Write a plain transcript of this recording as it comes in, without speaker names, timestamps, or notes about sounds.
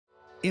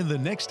In the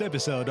next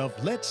episode of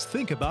Let's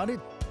Think About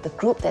It, the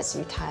group that's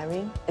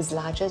retiring is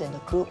larger than the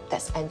group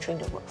that's entering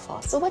the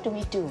workforce. So what do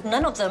we do?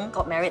 None of them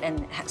got married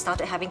and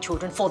started having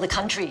children for the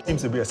country.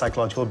 Seems to be a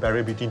psychological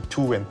barrier between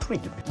 2 and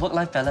 3.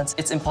 Work-life balance,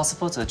 it's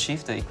impossible to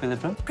achieve the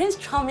equilibrium. Prince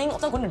Charming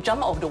is not going to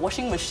jump out of the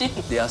washing machine.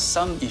 There are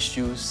some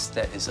issues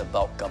that is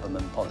about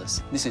government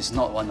policy. This is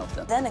not one of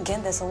them. Then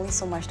again, there's only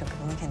so much the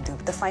government can do.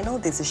 The final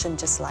decision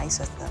just lies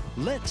with them.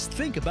 Let's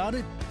Think About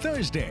It,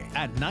 Thursday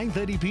at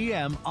 9:30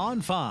 p.m.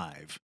 on 5.